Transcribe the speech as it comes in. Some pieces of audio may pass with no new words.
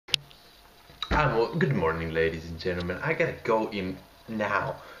Good morning, ladies and gentlemen. I gotta go in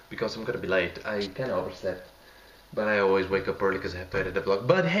now because I'm gonna be late. I kinda overslept, but I always wake up early because I have to edit the vlog.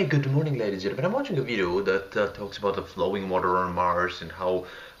 But hey, good morning, ladies and gentlemen. I'm watching a video that talks about the flowing water on Mars and how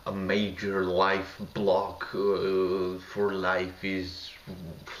a major life block for life is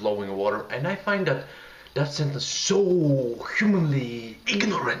flowing water, and I find that sentence so humanly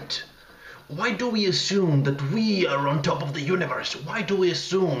ignorant. Why do we assume that we are on top of the universe? Why do we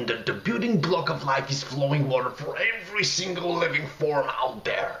assume that the building block of life is flowing water for every single living form out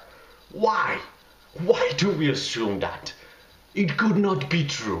there? Why? Why do we assume that? It could not be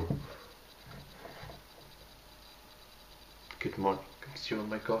true. Good morning. Consume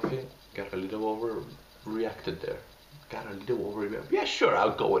my coffee. Got a little overreacted there. Got a little overreacted. Yeah, sure,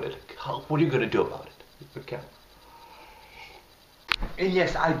 I'll go with it. What are you gonna do about it? Okay. And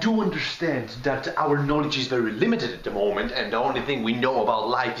yes, I do understand that our knowledge is very limited at the moment, and the only thing we know about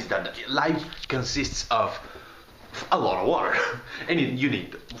life is that life consists of a lot of water. And you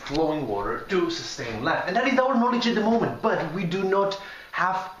need flowing water to sustain life. And that is our knowledge at the moment, but we do not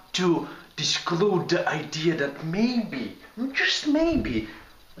have to disclude the idea that maybe, just maybe,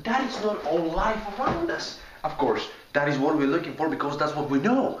 that is not all life around us. Of course, that is what we're looking for because that's what we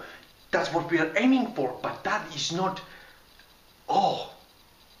know. That's what we are aiming for, but that is not... Oh,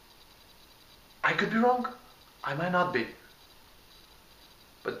 I could be wrong. I might not be.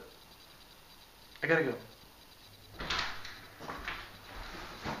 But I gotta go.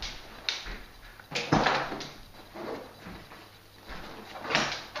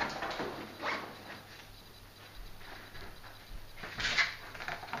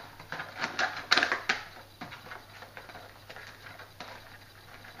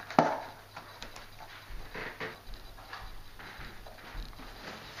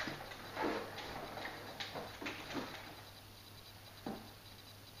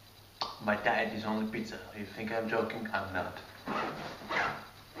 My diet is only pizza. You think I'm joking? I'm not.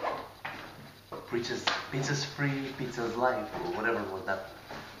 Pizza's free, pizza's life, or whatever was that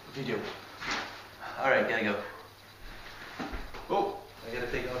video. Alright, gotta go. Oh, I gotta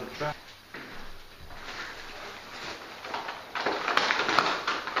take out the trash.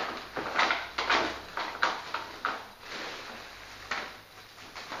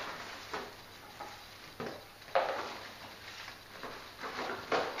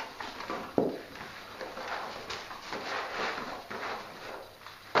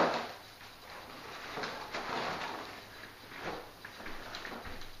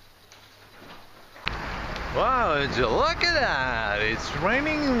 Wow, look at that! It's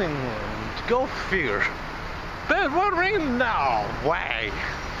raining in England. Go figure. But it won't rain now. Way.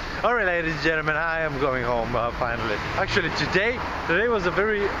 Alright, ladies and gentlemen, I am going home finally. Actually, today was a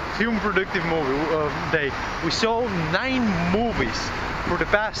very film productive day. We saw 9 movies for the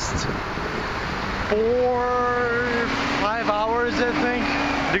past 4-5 hours, I think.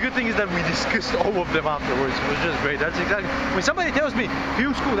 The good thing is that we discussed all of them afterwards. It was just great. That's exactly, when somebody tells me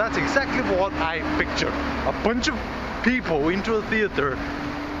film school, that's exactly what I picture. A bunch of people into a theater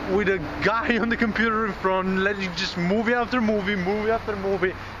with a guy on the computer in front, letting just movie after movie,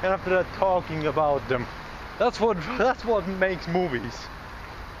 and after that talking about them. That's what makes movies.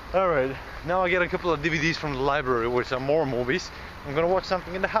 Alright, now I get a couple of DVDs from the library with some more movies. I'm gonna watch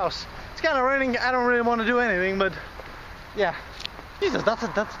something in the house. It's kind of raining, I don't really want to do anything, but yeah. Jesus, that's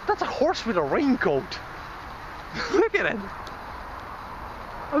a horse with a raincoat. Look at it.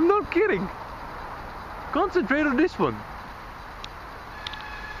 I'm not kidding. Concentrate on this one.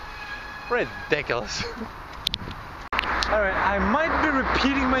 Ridiculous. Alright, I might be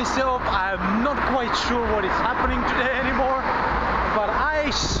repeating myself. I'm not quite sure what is happening today anymore. But I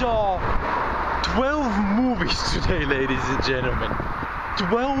saw 12 movies today, ladies and gentlemen.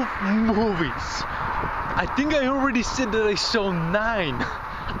 12 movies. I think I already said that I saw 9.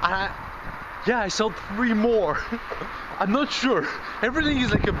 Yeah, I saw 3 more. I'm not sure. Everything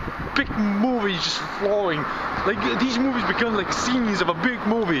is like a big movie just flowing. Like these movies become like scenes of a big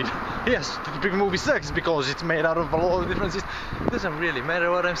movie. Yes, the big movie sucks because it's made out of a lot of differences. It doesn't really matter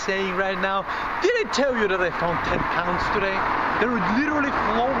what I'm saying right now. Did I tell you that I found 10 pounds today? They were literally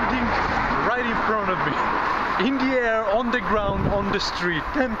floating right in front of me. In the air, on the ground, on the street.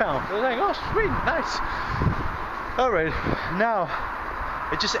 10 pounds. I was like, oh sweet, nice. Alright, now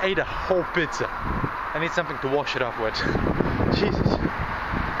I just ate a whole pizza. I need something to wash it off with. Jesus,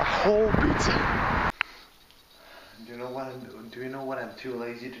 a whole pizza. Do you know what I'm doing? Do you know what I'm too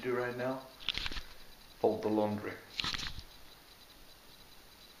lazy to do right now? Fold the laundry.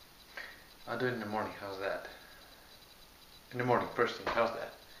 I'll do it in the morning. How's that? In the morning, first thing. How's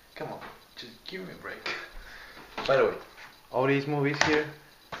that? Come on, just give me a break. By the way, all these movies here,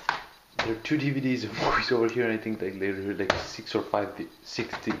 There are 2 DVDs of movies over here, and I think like later like 6 or 5,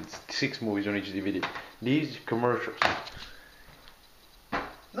 6 movies on each DVD. These commercials.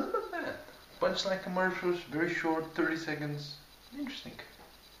 Not bad. Punchline commercials, very short, 30 seconds. Interesting.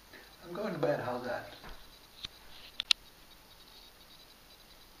 I'm going to bed. How's that?